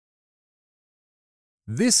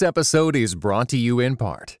This episode is brought to you in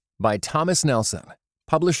part by Thomas Nelson,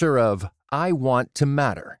 publisher of I Want to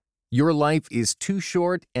Matter. Your life is too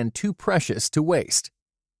short and too precious to waste.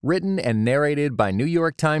 Written and narrated by New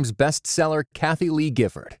York Times bestseller Kathie Lee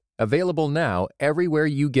Gifford. Available now everywhere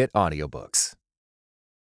you get audiobooks.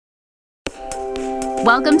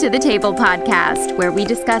 Welcome to the Table Podcast, where we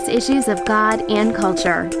discuss issues of God and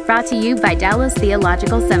culture. Brought to you by Dallas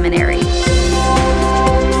Theological Seminary.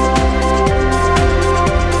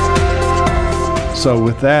 So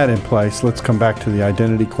with that in place, let's come back to the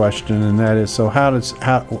identity question, and that is, so how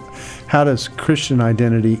does Christian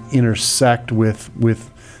identity intersect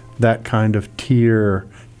with that kind of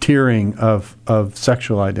tiering of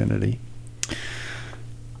sexual identity?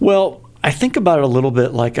 Well, I think about it a little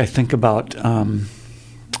bit like I think about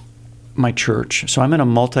my church. So I'm in a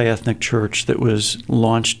multi-ethnic church that was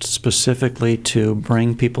launched specifically to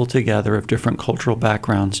bring people together of different cultural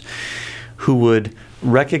backgrounds who would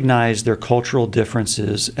recognize their cultural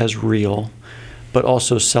differences as real, but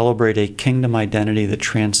also celebrate a kingdom identity that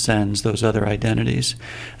transcends those other identities.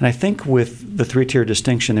 And I think with the three-tier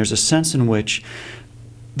distinction, there's a sense in which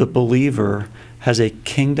the believer has a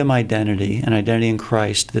kingdom identity, an identity in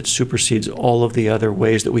Christ that supersedes all of the other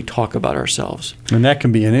ways that we talk about ourselves. And that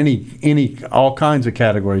can be in all kinds of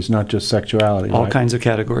categories, not just sexuality. All right? kinds of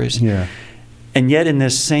categories. Yeah. And yet in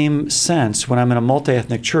this same sense, when I'm in a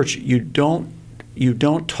multi-ethnic church, you don't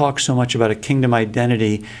talk so much about a kingdom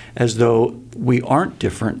identity as though we aren't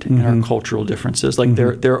different in our cultural differences. Like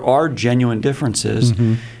there are genuine differences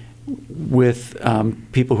with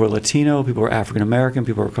people who are Latino, people who are African American,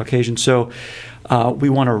 people who are Caucasian. So we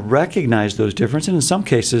want to recognize those differences, and in some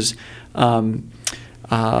cases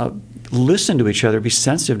listen to each other, be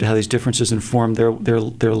sensitive to how these differences inform their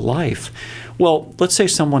life. Well, let's say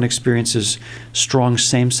someone experiences strong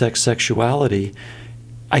same-sex sexuality.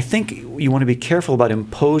 I think you want to be careful about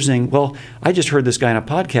imposing, well, I just heard this guy on a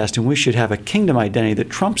podcast and we should have a kingdom identity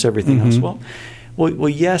that trumps everything else. Well,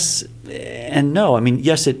 yes and no. I mean,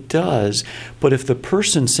 yes, it does. But if the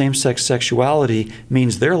person's same-sex sexuality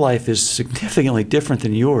means their life is significantly different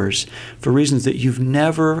than yours for reasons that you've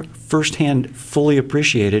never firsthand fully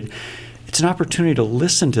appreciated, it's an opportunity to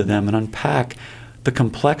listen to them and unpack the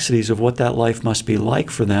complexities of what that life must be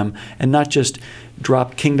like for them, and not just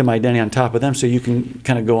drop kingdom identity on top of them so you can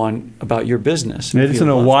kind of go on about your business. It isn't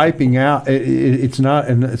a wiping out. It's not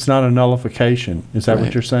a nullification. Is that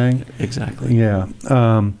what you're saying? Exactly. Yeah.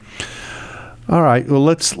 All right. Well,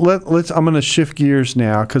 let's. I'm going to shift gears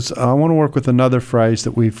now because I want to work with another phrase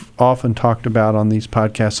that we've often talked about on these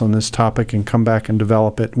podcasts on this topic and come back and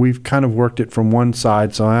develop it. We've kind of worked it from one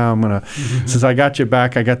side, so now I'm going to. Since I got you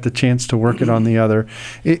back, I got the chance to work it on the other.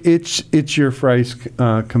 It's your phrase,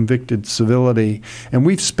 convicted civility, and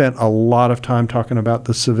we've spent a lot of time talking about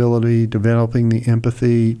the civility, developing the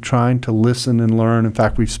empathy, trying to listen and learn. In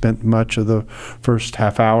fact, we've spent much of the first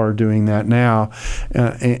half hour doing that now,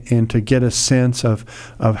 and to get a sense of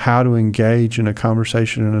how to engage in a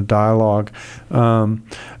conversation and a dialogue.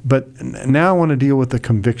 But now I want to deal with the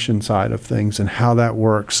conviction side of things and how that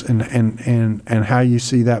works and how you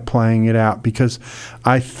see that playing it out. Because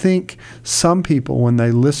I think some people, when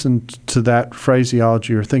they listen to that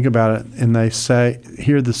phraseology or think about it and they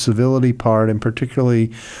hear the civility part, and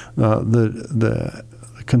particularly the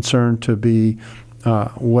concern to be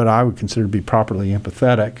what I would consider to be properly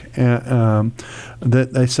empathetic,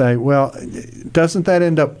 that they say, well, doesn't that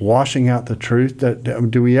end up washing out the truth?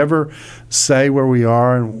 Do we ever say where we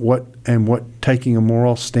are and what taking a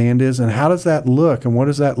moral stand is, and how does that look, and what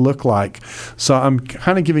does that look like? So I'm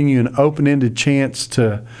kind of giving you an open-ended chance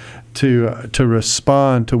to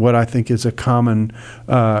respond to what I think is a common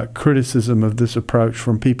criticism of this approach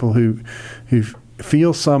from people who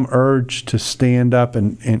feel some urge to stand up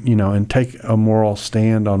and take a moral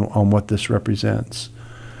stand on what this represents.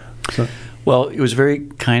 So. Well, it was very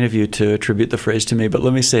kind of you to attribute the phrase to me, but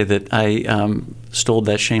let me say that I stole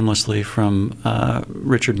that shamelessly from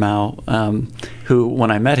Richard Mao, who,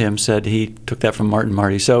 when I met him, said he took that from Martin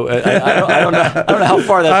Marty. So I don't know how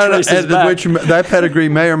far that traces back. Which that pedigree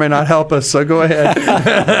may or may not help us, so go ahead.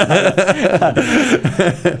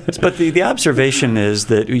 But the observation is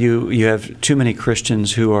that you have too many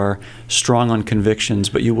Christians who are strong on convictions,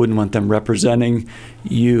 but you wouldn't want them representing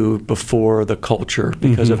you before the culture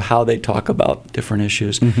because of how they talk about different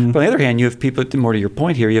issues. But on the other hand, you have people, more to your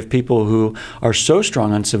point here, you have people who are so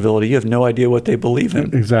strong on civility, you have no idea what they believe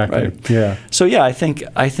in. Exactly. Right? Yeah. So yeah, I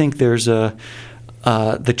think there's the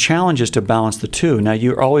challenge is to balance the two. Now,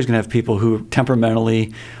 you're always going to have people who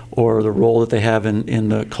temperamentally, or the role that they have in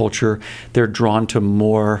the culture, they're drawn to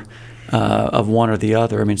more of one or the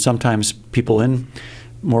other. I mean, sometimes people in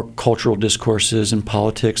more cultural discourses and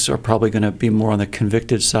politics are probably going to be more on the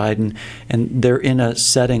convicted side, and they're in a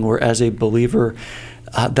setting where, as a believer,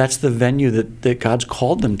 that's the venue that God's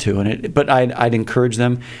called them to. But I'd encourage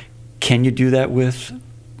them, can you do that with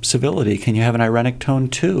civility? Can you have an ironic tone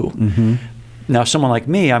too? Mm-hmm. Now, someone like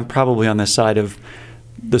me, I'm probably on the side of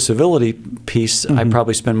the civility piece. Mm-hmm. I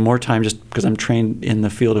probably spend more time, just because I'm trained in the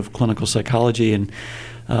field of clinical psychology and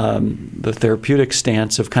the therapeutic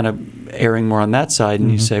stance of kind of erring more on that side. And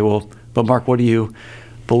mm-hmm. you say, well, but Mark, what do you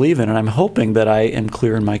believe in? And I'm hoping that I am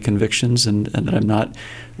clear in my convictions and that I'm not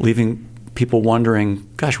leaving people wondering,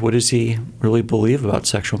 gosh, what does he really believe about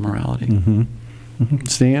sexual morality? Mm-hmm. Mm-hmm.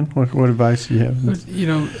 Stan, what advice do you have? You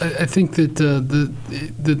know, I think that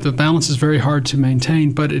the balance is very hard to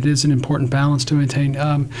maintain, but it is an important balance to maintain.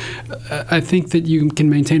 I think that you can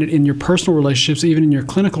maintain it in your personal relationships, even in your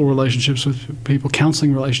clinical relationships with people,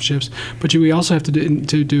 counseling relationships. But we also have to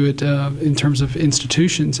do it in terms of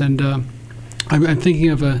institutions. And I'm thinking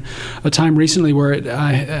of a time recently where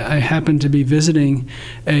I happened to be visiting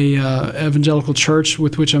a evangelical church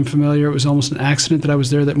with which I'm familiar. It was almost an accident that I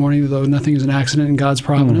was there that morning, though nothing is an accident in God's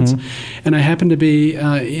providence. Mm-hmm. And I happened to be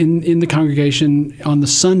in the congregation on the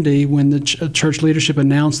Sunday when the church leadership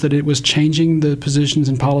announced that it was changing the positions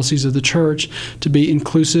and policies of the church to be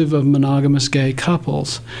inclusive of monogamous gay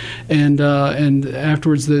couples. And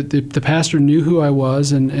afterwards, the pastor knew who I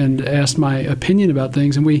was and asked my opinion about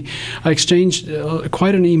things, and I exchanged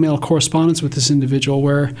quite an email correspondence with this individual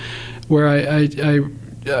where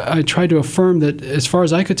I tried to affirm that, as far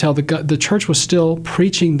as I could tell, the church was still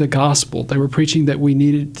preaching the gospel. They were preaching that we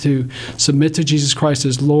needed to submit to Jesus Christ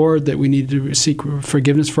as Lord, that we needed to seek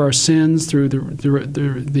forgiveness for our sins through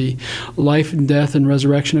the life and death and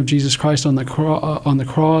resurrection of Jesus Christ on the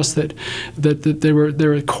cross. That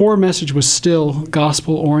their core message was still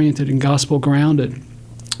gospel oriented and gospel grounded.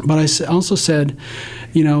 But I also said,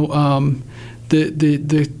 you know,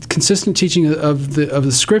 the consistent teaching of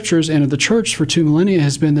the scriptures and of the church for 2 millennia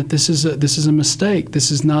has been that this is a mistake. This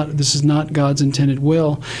is not God's intended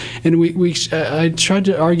will, and I tried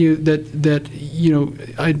to argue that you know,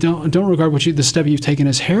 I don't regard the step you've taken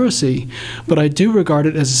as heresy, but I do regard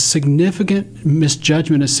it as a significant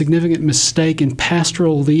misjudgment, a significant mistake in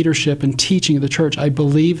pastoral leadership and teaching of the church. I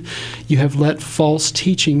believe you have let false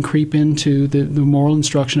teaching creep into the moral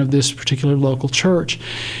instruction of this particular local church,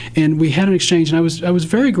 and we had an exchange. And I was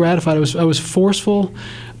very gratified. I was forceful,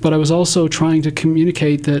 but I was also trying to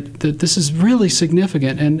communicate that this is really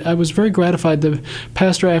significant. And I was very gratified. The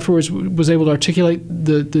pastor afterwards was able to articulate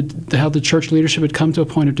how the church leadership had come to a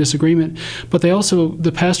point of disagreement. But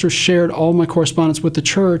the pastor shared all my correspondence with the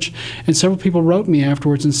church, and several people wrote me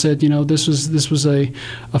afterwards and said, you know, this was a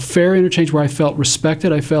fair interchange where I felt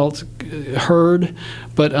respected, I felt heard,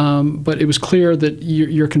 but it was clear that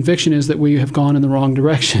your conviction is that we have gone in the wrong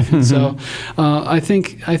direction. Mm-hmm. So I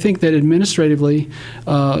think that administratively,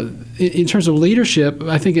 in terms of leadership,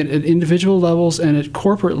 I think at individual levels and at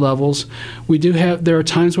corporate levels, there are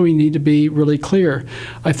times where we need to be really clear.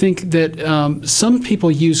 I think that some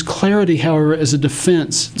people use clarity, however, as a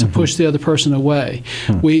defense to mm-hmm. push the other person away.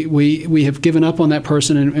 Mm-hmm. We have given up on that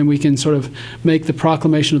person, and we can sort of make the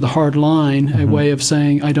proclamation of the hard line mm-hmm. a way of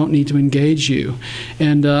saying, I don't need to engage you.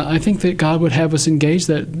 And I think that God would have us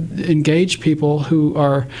engage people who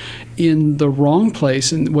are in the wrong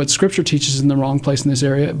place, and what Scripture teaches in the wrong place in this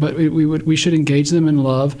area, but we should engage them in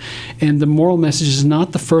love. And the moral message is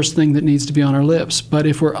not the first thing that needs to be on our lips. But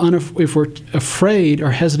if we're afraid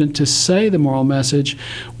or hesitant to say the moral message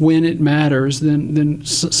when it matters, then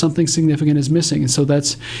something significant is missing. And so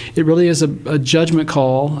it really is a judgment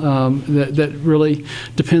call that really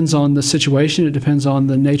depends on the situation. It depends on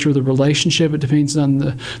the nature of the relationship. It depends on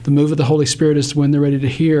the move of the Holy Spirit as to when they're ready to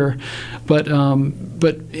hear. But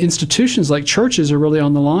institutions like churches are really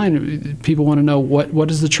on the line. People want to know what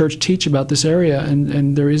does the church teach about this area,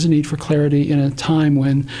 and there is a need for clarity in a time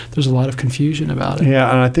when there's a lot of confusion about it. Yeah,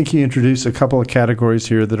 and I think he introduced a couple of categories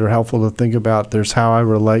here that are helpful to think about. There's how I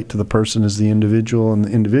relate to the person as the individual, and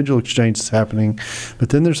the individual exchange is happening, but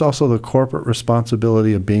then there's also the corporate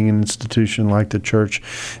responsibility of being an institution like the church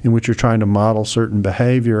in which you're trying to model certain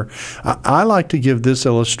behavior. I like to give this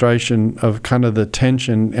illustration of kind of the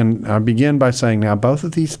tension, and I begin by saying now both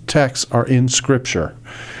of these texts are in Scripture.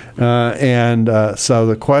 So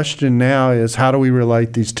the question now is, how do we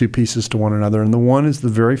relate these two pieces to one another? And the one is the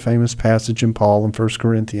very famous passage in Paul in 1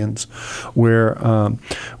 Corinthians where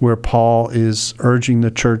Paul is urging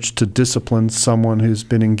the church to discipline someone who's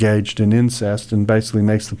been engaged in incest, and basically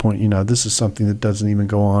makes the point, this is something that doesn't even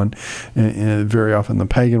go on very often in the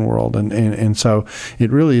pagan world. And so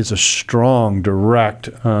it really is a strong, direct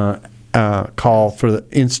call for the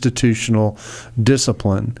institutional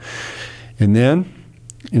discipline. And then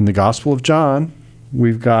in the Gospel of John,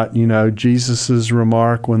 we've got, Jesus'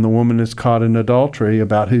 remark when the woman is caught in adultery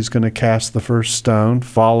about who's going to cast the first stone,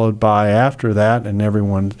 followed by, after that, and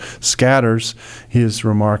everyone scatters, his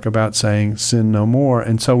remark about saying, sin no more.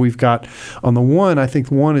 And so we've got, on the one, I think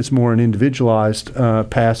one is more an individualized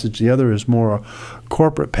passage, the other is more a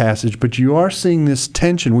corporate passage, but you are seeing this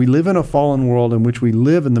tension. We live in a fallen world in which we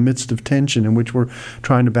live in the midst of tension, in which we're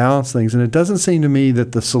trying to balance things. And it doesn't seem to me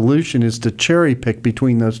that the solution is to cherry pick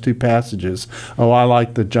between those two passages. Oh, I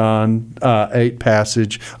like the John 8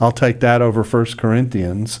 passage. I'll take that over 1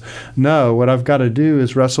 Corinthians. No, what I've got to do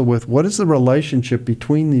is wrestle with what is the relationship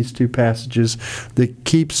between these two passages that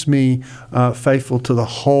keeps me faithful to the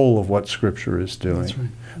whole of what Scripture is doing. That's right.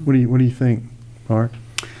 What do you think, Mark?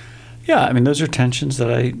 Yeah, I mean, those are tensions that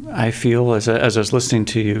I feel as I was listening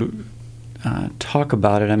to you talk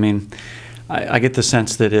about it. I mean, I get the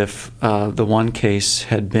sense that if the one case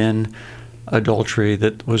had been adultery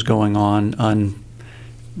that was going on when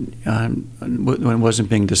it wasn't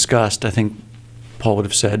being discussed, I think Paul would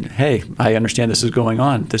have said, hey, I understand this is going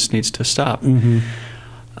on. This needs to stop. Mm-hmm.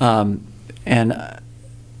 And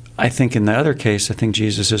I think in the other case, I think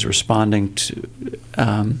Jesus is responding to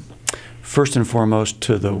first and foremost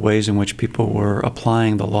to the ways in which people were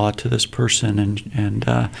applying the law to this person, and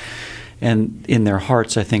in their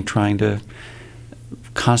hearts, I think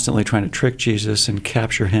constantly trying to trick Jesus and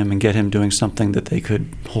capture him and get him doing something that they could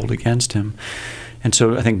hold against him. And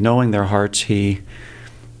so I think knowing their hearts, he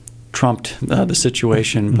trumped the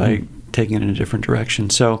situation by taking it in a different direction.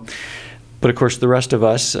 So, but of course, the rest of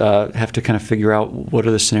us have to kind of figure out what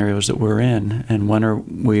are the scenarios that we're in, and when are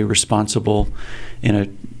we responsible in a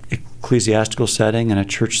ecclesiastical setting, in a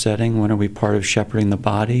church setting? When are we part of shepherding the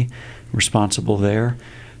body, responsible there?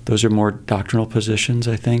 Those are more doctrinal positions,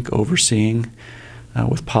 I think, overseeing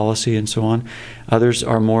with policy and so on. Others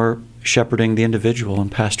are more shepherding the individual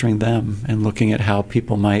and pastoring them and looking at how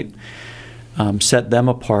people might set them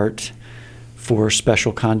apart for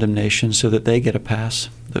special condemnation so that they get a pass,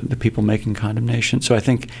 the people making condemnation. So I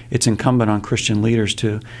think it's incumbent on Christian leaders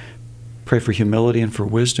to pray for humility and for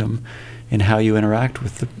wisdom in how you interact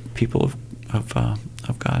with the people of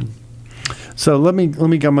God. So I'm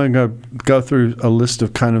going to go through a list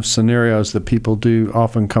of kind of scenarios that people do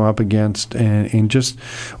often come up against, and just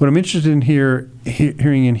what I'm interested in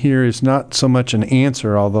hearing in here is not so much an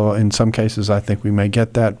answer, although in some cases I think we may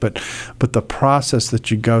get that, but the process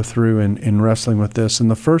that you go through in wrestling with this. And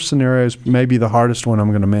the first scenario is maybe the hardest one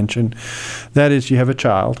I'm going to mention. That is, you have a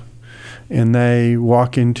child, and they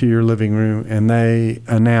walk into your living room and they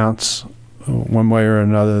announce one way or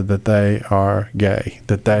another that they are gay,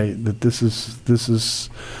 that this is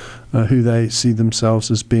who they see themselves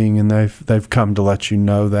as being, and they've come to let you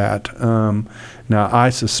know that. Now, I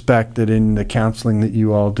suspect that in the counseling that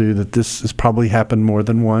you all do, that this has probably happened more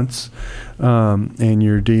than once, and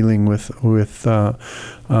you're dealing with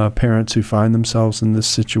parents who find themselves in this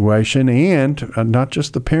situation, and not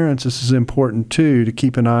just the parents. This is important too, to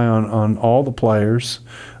keep an eye on all the players,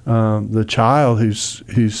 the child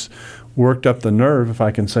who's worked up the nerve, if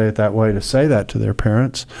I can say it that way, to say that to their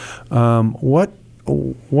parents. How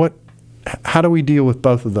do we deal with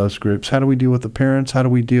both of those groups? How do we deal with the parents? How do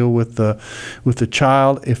we deal with the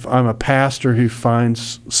child? If I'm a pastor who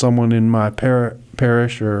finds someone in my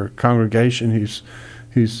parish or congregation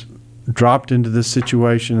who's dropped into this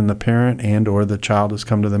situation, and the parent and or the child has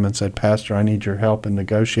come to them and said, "Pastor, I need your help in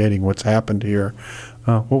negotiating what's happened here,"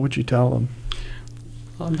 what would you tell them?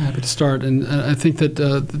 I'm happy to start, and I think that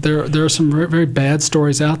there are some very, very bad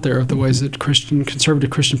stories out there of the ways that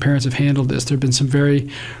conservative Christian parents have handled this. There have been some very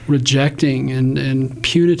rejecting and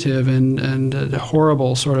punitive and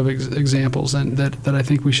horrible sort of examples, and that I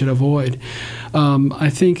think we should avoid.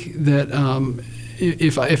 I think that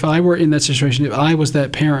if I were in that situation, if I was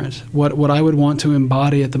that parent, what I would want to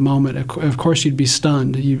embody at the moment, of course you'd be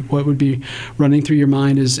stunned. What would be running through your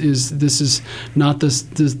mind is this is not the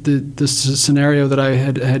scenario that I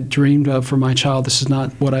had dreamed of for my child. This is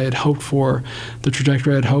not what I had hoped for, the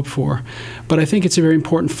trajectory I had hoped for. But I think it's very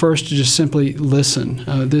important first to just simply listen.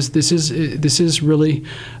 This is really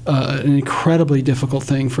an incredibly difficult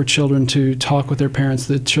thing for children to talk with their parents.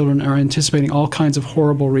 The children are anticipating all kinds of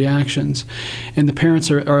horrible reactions, and the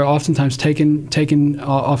parents are oftentimes taken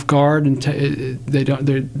off guard, and they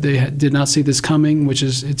did not see this coming, which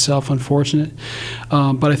is itself unfortunate.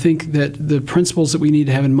 But I think that the principles that we need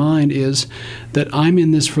to have in mind is that I'm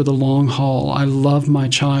in this for the long haul. I love my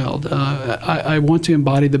child. I want to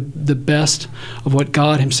embody the best of what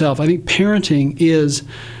God Himself. I think parenting is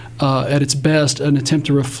at its best, an attempt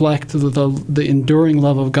to reflect the enduring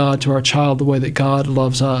love of God to our child the way that God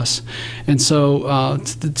loves us. And so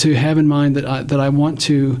to have in mind that I want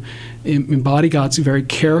to embody God's very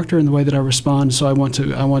character in the way that I respond. So I want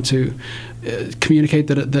to communicate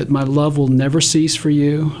that my love will never cease for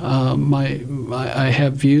you. I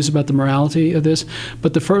have views about the morality of this,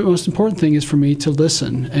 but the most important thing is for me to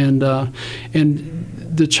listen. And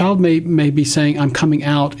the child may be saying, I'm coming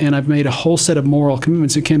out and I've made a whole set of moral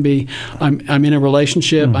commitments. It can be, I'm in a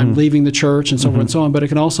relationship, mm-hmm. I'm leaving the church, and so mm-hmm. forth and so on. But it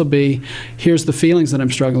can also be, here's the feelings that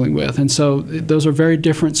I'm struggling with. And so those are very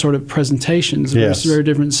different sort of presentations, yes. very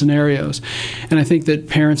different scenarios. And I think that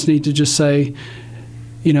parents need to just say,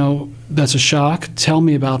 that's a shock. Tell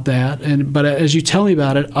me about that. But as you tell me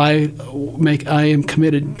about it, I am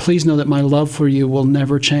committed. Please know that my love for you will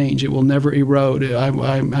never change. It will never erode.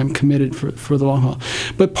 I'm committed for the long haul.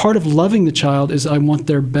 But part of loving the child is I want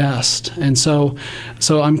their best, and so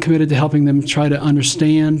I'm committed to helping them try to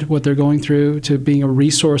understand what they're going through, to being a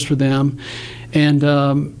resource for them, and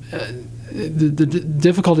the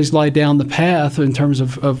difficulties lie down the path in terms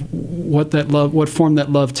of what form that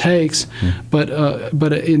love takes. Mm.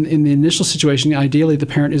 But in the initial situation, ideally the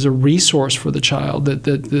parent is a resource for the child. That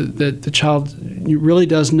the child really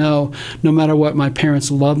does know, no matter what, my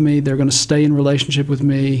parents love me. They're going to stay in relationship with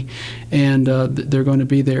me, and they're going to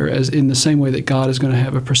be there as in the same way that God is going to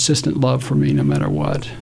have a persistent love for me, no matter what.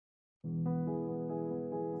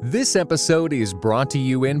 This episode is brought to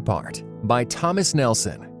you in part by Thomas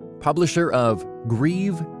Nelson, publisher of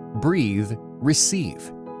Grieve, Breathe,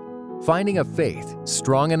 Receive. Finding a Faith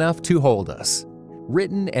Strong Enough to Hold Us.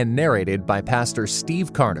 Written and narrated by Pastor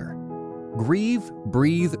Steve Carter. Grieve,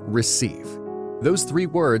 Breathe, Receive. Those 3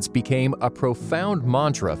 words became a profound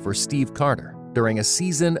mantra for Steve Carter during a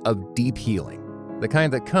season of deep healing, the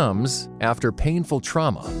kind that comes after painful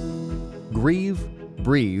trauma. Grieve,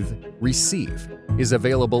 Breathe, Receive is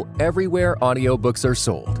available everywhere audiobooks are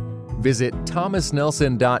sold. Visit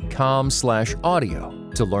thomasnelson.com/audio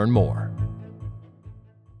to learn more.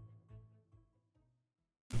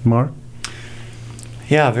 Mark?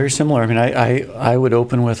 Yeah, very similar. I mean, I would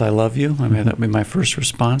open with "I love you." I mean, that would be my first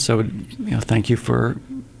response. I would, thank you for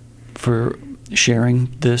sharing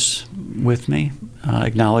this with me.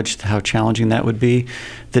 Acknowledge how challenging that would be.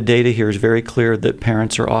 The data here is very clear that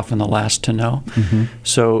parents are often the last to know. Mm-hmm.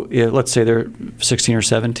 So let's say they're 16 or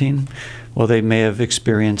 17. Well, they may have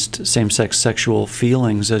experienced same-sex sexual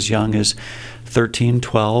feelings as young as 13,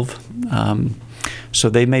 12. So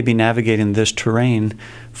they may be navigating this terrain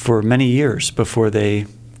for many years before they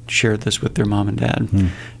shared this with their mom and dad. Mm.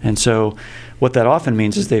 And so what that often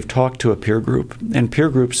means is they've talked to a peer group. And peer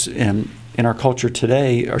groups in our culture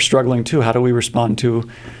today are struggling too. How do we respond to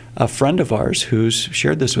a friend of ours who's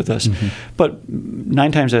shared this with us? Mm-hmm. But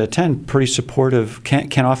 9 times out of 10, pretty supportive,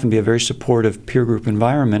 can often be a very supportive peer group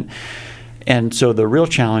environment. And so the real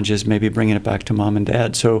challenge is maybe bringing it back to mom and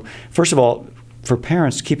dad. So first of all, for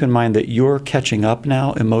parents, keep in mind that you're catching up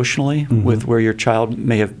now emotionally mm-hmm. with where your child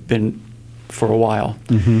may have been for a while.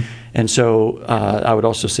 Mm-hmm. And so I would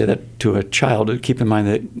also say that to a child, keep in mind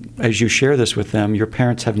that as you share this with them, your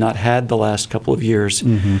parents have not had the last couple of years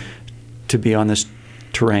mm-hmm. to be on this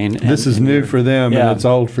terrain. This is new for them, and it's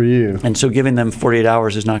old for you. And so giving them 48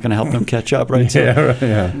 hours is not going to help them catch up, right?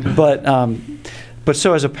 But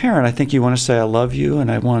so as a parent, I think you want to say, I love you,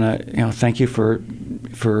 and I want to thank you for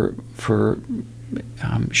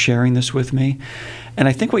sharing this with me. And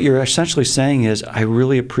I think what you're essentially saying is, I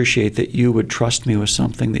really appreciate that you would trust me with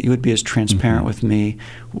something, that you would be as transparent mm-hmm. with me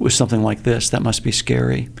with something like this. That must be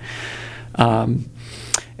scary. And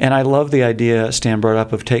I love the idea Stan brought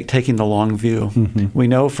up of taking the long view. Mm-hmm. We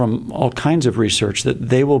know from all kinds of research that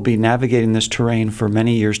they will be navigating this terrain for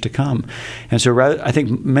many years to come. And so I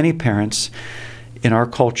think many parents in our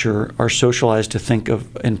culture are socialized to think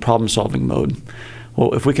of in problem-solving mode.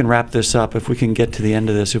 Well, if we can wrap this up, if we can get to the end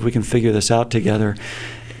of this, if we can figure this out together,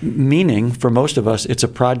 meaning for most of us, it's a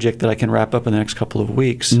project that I can wrap up in the next couple of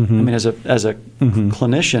weeks. Mm-hmm. I mean, as a mm-hmm.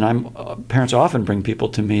 clinician, parents often bring people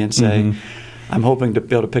to me and say, mm-hmm. I'm hoping to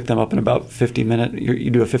be able to pick them up in about 50 minutes. You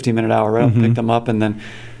do a 15-minute hour route, mm-hmm. pick them up, and then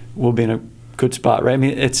we'll be in a good spot, right? I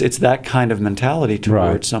mean, it's that kind of mentality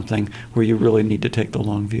towards something where you really need to take the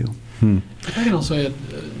long view. If I can also add,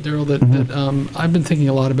 Daryl, that I've been thinking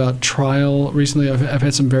a lot about trial recently. I've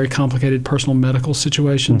had some very complicated personal medical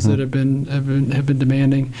situations that have been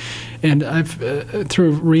demanding, and I've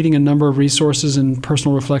through reading a number of resources and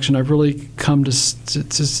personal reflection, I've really come to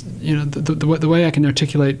the way I can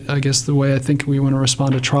articulate, I guess, the way I think we want to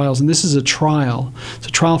respond to trials. And this is a trial. It's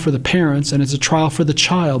a trial for the parents, and it's a trial for the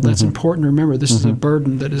child. That's important to remember. This is a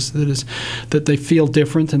burden that they feel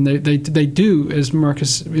different, and they do, as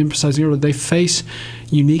Marcus emphasizing earlier, they face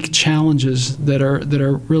unique challenges that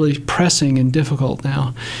are really pressing and difficult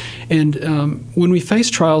now. And when we face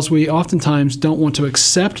trials, we oftentimes don't want to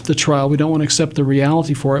accept the trial. We don't want to accept the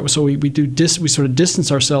reality for it. So we sort of distance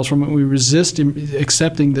ourselves from it. We resist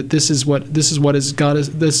accepting that this is what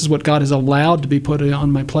God has allowed to be put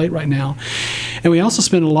on my plate right now. And we also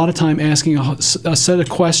spend a lot of time asking a set of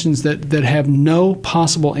questions that have no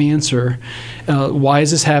possible answer. Why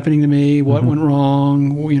is this happening to me? What went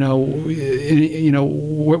wrong?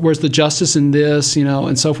 Where's the justice in this?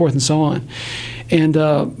 And so forth and so on. And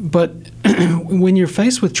but when you're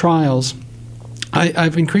faced with trials,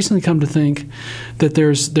 I've increasingly come to think that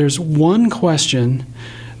there's one question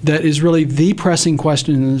that is really the pressing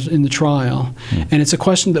question in the trial, and it's a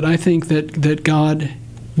question that I think that God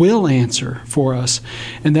will answer for us,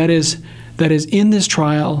 and that is in this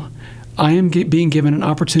trial, I am being given an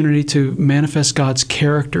opportunity to manifest God's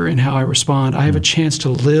character in how I respond. I have a chance to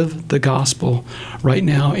live the gospel right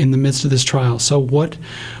now in the midst of this trial. So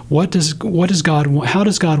how does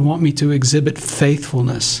God want me to exhibit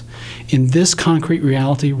faithfulness in this concrete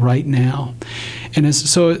reality right now? And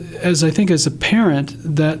as I think as a parent,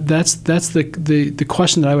 that's the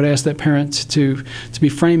question that I would ask that parent to be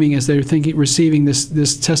framing as they're receiving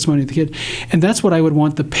this testimony of the kid. And that's what I would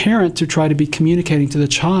want the parent to try to be communicating to the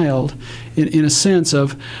child in a sense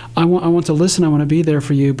of, I want to listen, I want to be there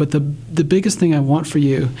for you, but the biggest thing I want for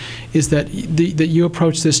you is that you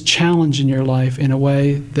approach this challenge in your life in a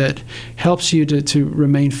way that helps you to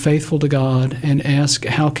remain faithful to God and ask,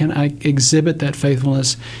 how can I exhibit that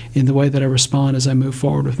faithfulness in the way that I respond as I move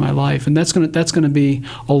forward with my life? And that's going to be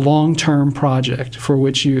a long-term project for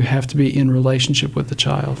which you have to be in relationship with the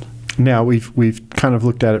child. Now we've kind of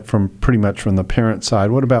looked at it pretty much from the parent side.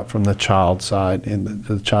 What about from the child side, and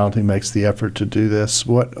the child who makes the effort to do this?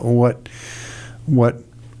 What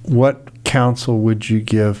counsel would you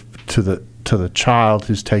give to the child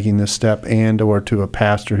who's taking this step, and or to a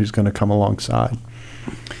pastor who's going to come alongside?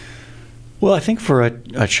 Well, I think for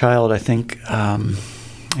a child, I think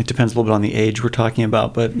it depends a little bit on the age we're talking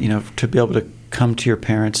about, but to be able to come to your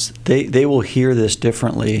parents, they will hear this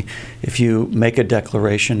differently if you make a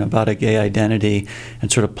declaration about a gay identity and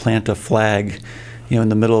sort of plant a flag, in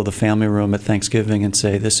the middle of the family room at Thanksgiving and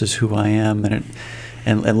say, this is who I am,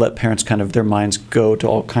 and let parents kind of, their minds go to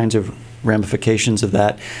all kinds of ramifications of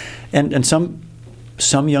that. And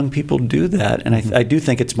some young people do that, and I do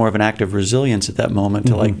think it's more of an act of resilience at that moment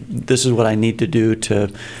to this is what I need to do to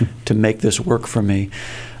make this work for me.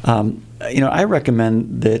 I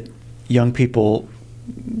recommend that young people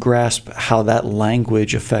grasp how that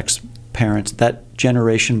language affects parents. That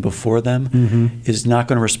generation before them is not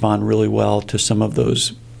going to respond really well to some of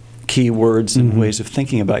those key words and ways of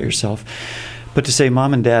thinking about yourself. But to say,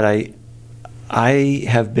 Mom and Dad, I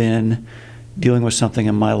have been dealing with something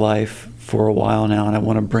in my life for a while now, and I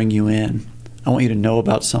want to bring you in. I want you to know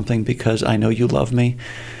about something because I know you love me,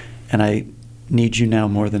 and I need you now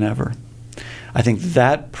more than ever. I think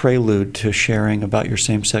that prelude to sharing about your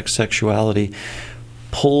same-sex sexuality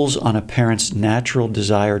pulls on a parent's natural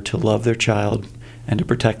desire to love their child and to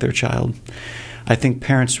protect their child. I think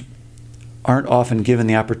parents aren't often given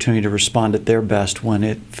the opportunity to respond at their best when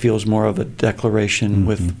it feels more of a declaration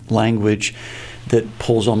with language that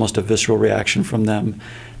pulls almost a visceral reaction from them.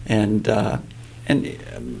 And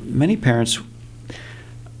many parents,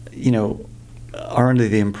 are under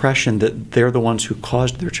the impression that they're the ones who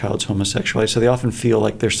caused their child's homosexuality, so they often feel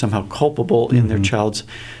like they're somehow culpable in their child's.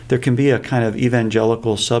 There can be a kind of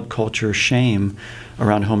evangelical subculture shame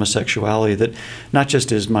around homosexuality that not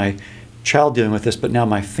just is my child dealing with this, but now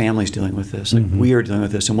my family's dealing with this. Like we are dealing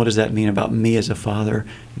with this, and what does that mean about me as a father,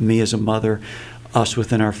 me as a mother, us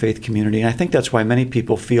within our faith community? And I think that's why many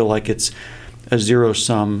people feel like it's a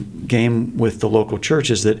zero-sum game with the local church,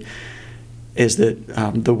 is that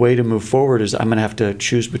the way to move forward is I'm going to have to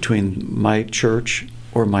choose between my church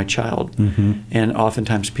or my child. And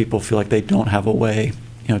oftentimes people feel like they don't have a way,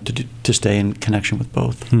 to stay in connection with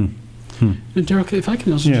both. And Daryl, if I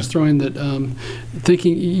can also just throw in that,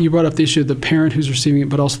 thinking you brought up the issue of the parent who's receiving it,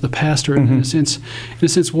 but also the pastor. In a sense,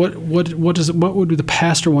 what would the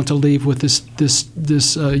pastor want to leave with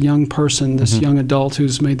this young person, this young adult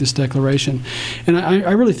who's made this declaration? And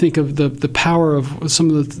I really think of the power of some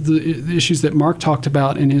of the issues that Mark talked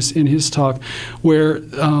about in his talk, where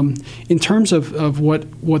in terms of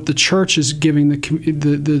what the church is giving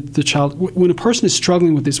the child, when a person is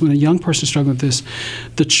struggling with this, when a young person is struggling with this,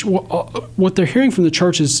 what they're hearing from the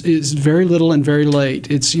church is very little and very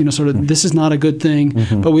late. It's sort of this is not a good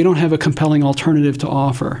thing, but we don't have a compelling alternative to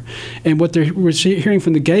offer. And what we're hearing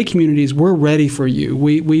from the gay community is we're ready for you.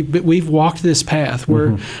 We've walked this path.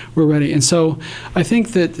 We're ready. And so I think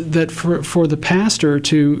that for the pastor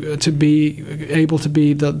to be able to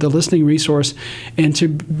be the listening resource and to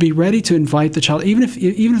be ready to invite the child, even if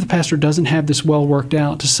the pastor doesn't have this well worked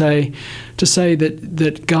out, to say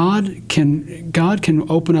that God can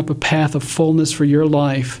open up a path of fullness for your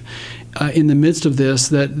life in the midst of this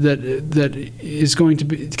that is going to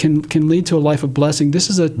be can lead to a life of blessing. This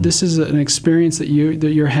is an experience that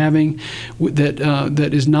you're having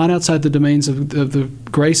that is not outside the domains of the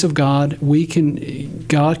grace of God.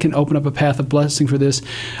 God can open up a path of blessing for this.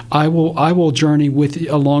 I will journey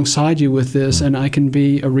alongside you with this, and I can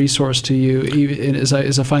be a resource to you even as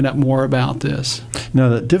I find out more about this. Now,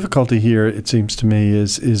 the difficulty here, it seems to me,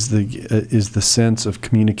 is the sense of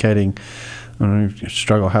communicating. I don't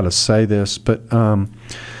struggle how to say this, but that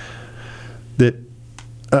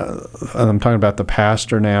I'm talking about the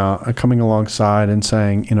pastor now coming alongside and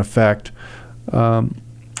saying, in effect,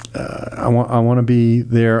 I want to be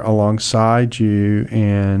there alongside you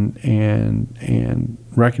and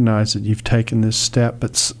recognize that you've taken this step,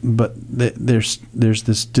 but there's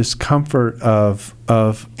this discomfort of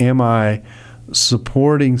am I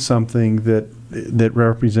supporting something that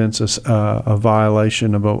represents a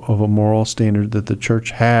violation of a moral standard that the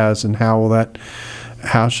church has, and how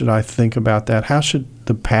should I think about that? How should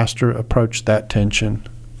the pastor approach that tension?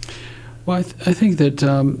 Well, I think that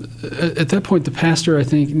at that point, the pastor, I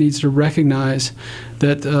think, needs to recognize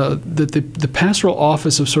that the pastoral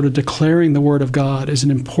office of sort of declaring the Word of God is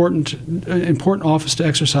an important office to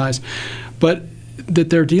exercise, but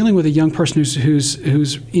that they're dealing with a young person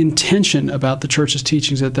who's in tension about the church's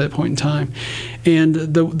teachings at that point in time. And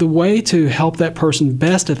the way to help that person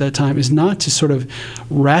best at that time is not to sort of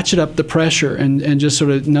ratchet up the pressure and just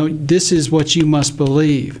sort of, no, this is what you must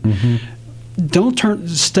believe.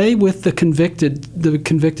 Stay with the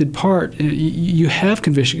convicted part. You have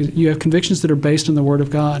convictions. You have convictions that are based on the Word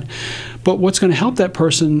of God. But what's going to help that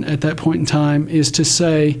person at that point in time is to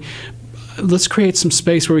say, let's create some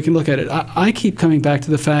space where we can look at it. I keep coming back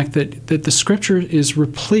to the fact that the Scripture is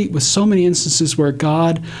replete with so many instances where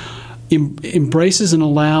God embraces and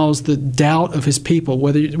allows the doubt of His people,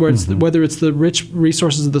 whether it's the rich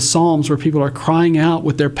resources of the Psalms where people are crying out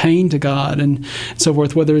with their pain to God and so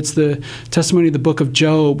forth, whether it's the testimony of the book of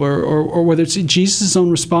Job, or whether it's Jesus'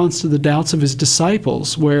 own response to the doubts of His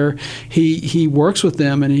disciples, where He works with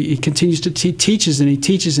them and He continues to teaches and He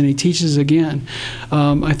teaches and He teaches again.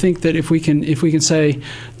 I think that if we can say,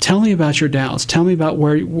 tell me about your doubts, tell me about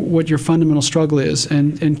what your fundamental struggle is,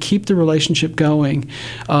 and keep the relationship going.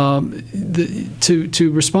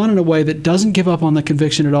 To respond in a way that doesn't give up on the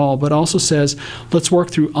conviction at all, but also says, let's work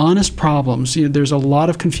through honest problems. There's a lot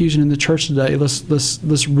of confusion in the church today.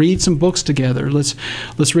 Let's read some books together. Let's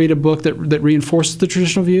read a book that reinforces the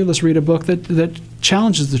traditional view. Let's read a book that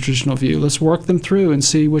challenges the traditional view. Let's work them through and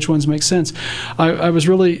see which ones make sense. I've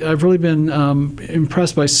really been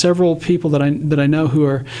impressed by several people that I know who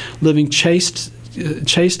are living chaste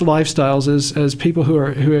lifestyles as people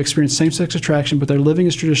who experience same-sex attraction, but they're living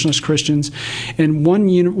as traditionalist Christians. And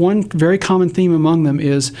one very common theme among them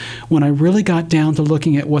is, when I really got down to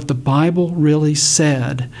looking at what the Bible really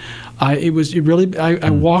said, I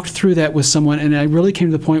walked through that with someone, and I really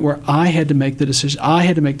came to the point where I had to make the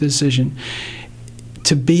decision.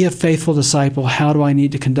 To be a faithful disciple, how do I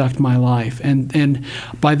need to conduct my life? And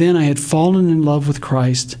by then I had fallen in love with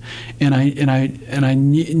Christ, and I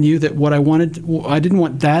knew that what I wanted, I didn't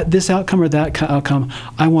want this outcome or that outcome.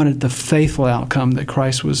 I wanted the faithful outcome that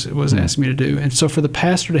Christ was asking me to do. And so for the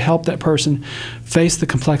pastor to help that person face the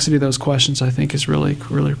complexity of those questions, I think is really,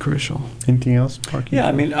 really crucial. Anything else, Mark? Yeah,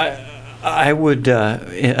 I mean, I would,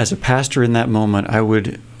 as a pastor in that moment, I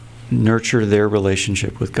would nurture their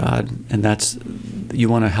relationship with God, and you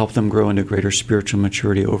want to help them grow into greater spiritual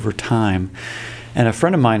maturity over time. And a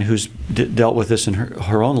friend of mine who's dealt with this in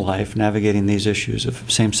her own life, navigating these issues of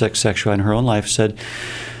same-sex sexuality in her own life, said,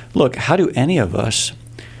 look, how do any of us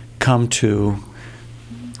come to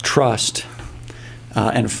trust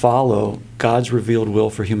and follow God's revealed will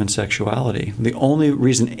for human sexuality. The only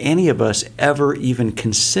reason any of us ever even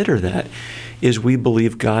consider that is we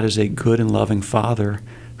believe God is a good and loving Father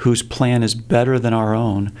whose plan is better than our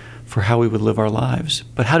own for how we would live our lives.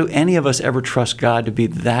 But how do any of us ever trust God to be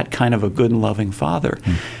that kind of a good and loving Father?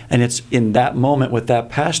 And it's in that moment with that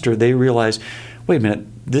pastor, they realize, wait a minute,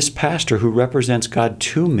 this pastor who represents God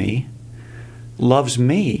to me loves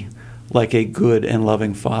me like a good and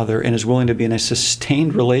loving Father and is willing to be in a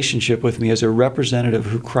sustained relationship with me as a representative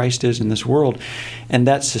of who Christ is in this world. And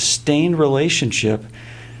that sustained relationship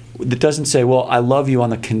that doesn't say, well, I love you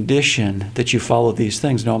on the condition that you follow these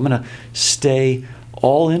things. No, I'm going to stay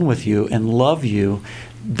all in with you and love you.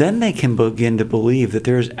 Then they can begin to believe that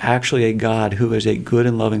there is actually a God who is a good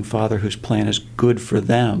and loving Father whose plan is good for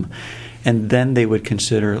them. And then they would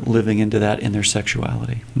consider living into that in their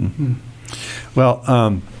sexuality. Mm-hmm.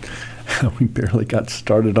 Well, we barely got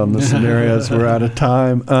started on the scenarios. We're out of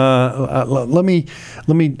time. Let me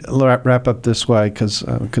wrap up this way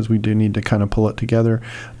because we do need to kind of pull it together.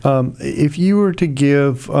 If you were to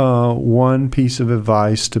give one piece of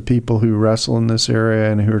advice to people who wrestle in this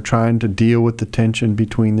area and who are trying to deal with the tension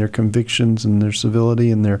between their convictions and their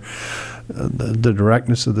civility and their the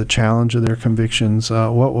directness of the challenge of their convictions,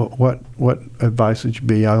 what advice would you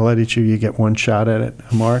be? I'll let each of you get one shot at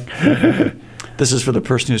it. Mark? This is for the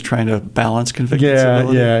person who's trying to balance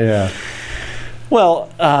conviction. Yeah. Well,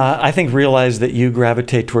 I think realize that you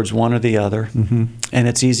gravitate towards one or the other, mm-hmm. and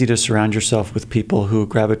it's easy to surround yourself with people who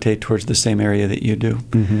gravitate towards the same area that you do.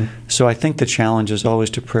 Mm-hmm. So I think the challenge is always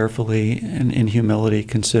to prayerfully and in humility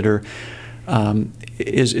consider,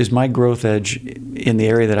 is my growth edge in the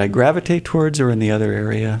area that I gravitate towards or in the other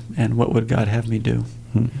area, and what would God have me do?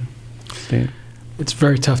 Mm-hmm. It's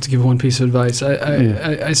very tough to give one piece of advice.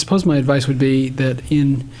 I suppose my advice would be that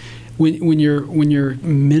when you're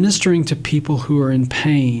ministering to people who are in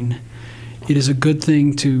pain, it is a good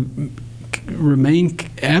thing to remain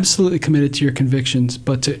absolutely committed to your convictions,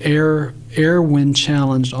 but to err when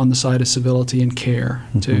challenged on the side of civility and care,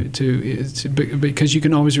 mm-hmm. because you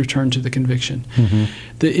can always return to the conviction. Mm-hmm.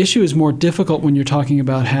 The issue is more difficult when you're talking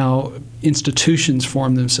about how institutions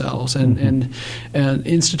form themselves, and mm-hmm. and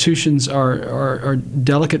institutions are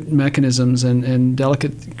delicate mechanisms and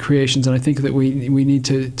delicate creations, and I think that we need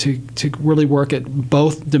to really work at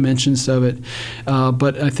both dimensions of it.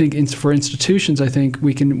 But I think for institutions, I think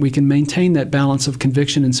we can maintain that balance of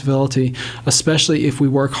conviction and civility, especially if we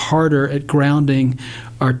work harder at grounding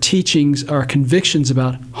our teachings, our convictions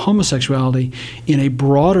about homosexuality in a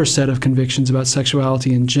broader set of convictions about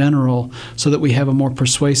sexuality in general, so that we have a more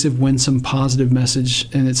persuasive, winsome, positive message.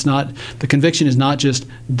 And the conviction is not just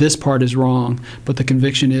this part is wrong, but the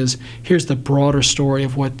conviction is here's the broader story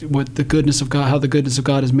of what the goodness of God, how the goodness of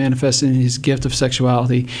God is manifested in His gift of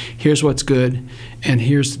sexuality. Here's what's good, and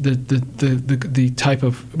here's the type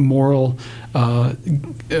of moral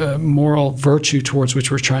virtue towards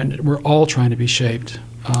which we're all trying to be shaped.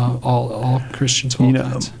 All Christians of all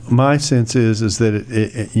kinds. My sense is that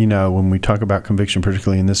it, when we talk about conviction,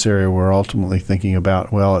 particularly in this area, we're ultimately thinking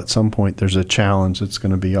about, well, at some point there's a challenge that's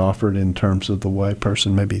going to be offered in terms of the way a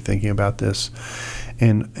person may be thinking about this.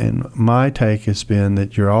 And my take has been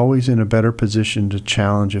that you're always in a better position to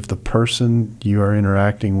challenge if the person you are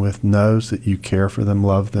interacting with knows that you care for them,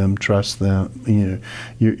 love them, trust them.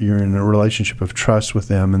 You're in a relationship of trust with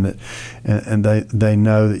them, and they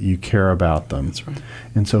know that you care about them. That's right.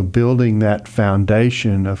 And so building that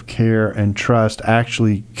foundation of care and trust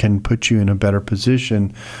actually can put you in a better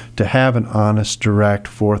position to have an honest, direct,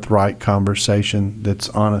 forthright conversation that's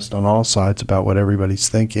honest on all sides about what everybody's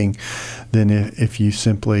thinking, than if you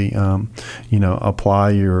simply, apply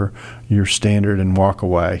your standard and walk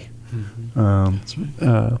away. That's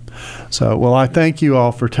right. So I thank you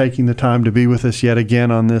all for taking the time to be with us yet again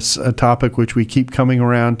on this topic, which we keep coming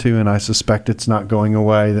around to, and I suspect it's not going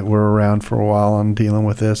away, that we're around for a while on dealing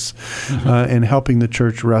with this, and helping the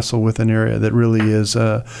church wrestle with an area that really is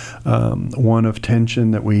one of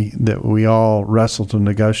tension that we all wrestle to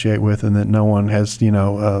negotiate with, and that no one has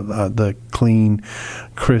the clean,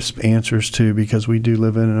 crisp answers to, because we do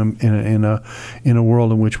live in a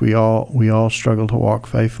world in which we all struggle to walk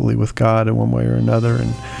faithfully with God in one way or another.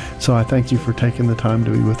 And so I thank you for taking the time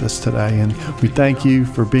to be with us today, and we thank you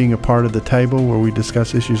for being a part of the table where we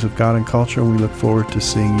discuss issues of God and culture, and we look forward to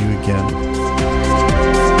seeing you again.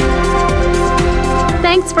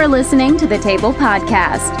 Thanks for listening to the Table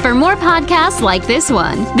Podcast. For more podcasts like this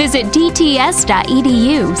one, visit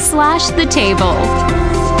dts.edu/the table.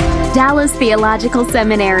 Dallas Theological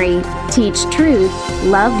Seminary. Teach truth,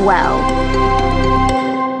 love well.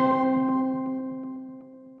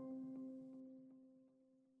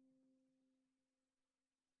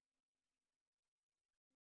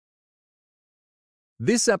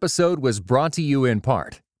 This episode was brought to you in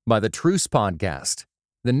part by the Truce Podcast.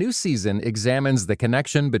 The new season examines the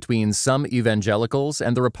connection between some evangelicals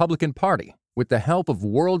and the Republican Party with the help of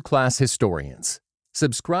world-class historians.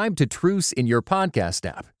 Subscribe to Truce in your podcast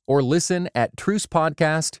app or listen at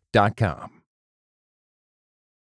trucepodcast.com.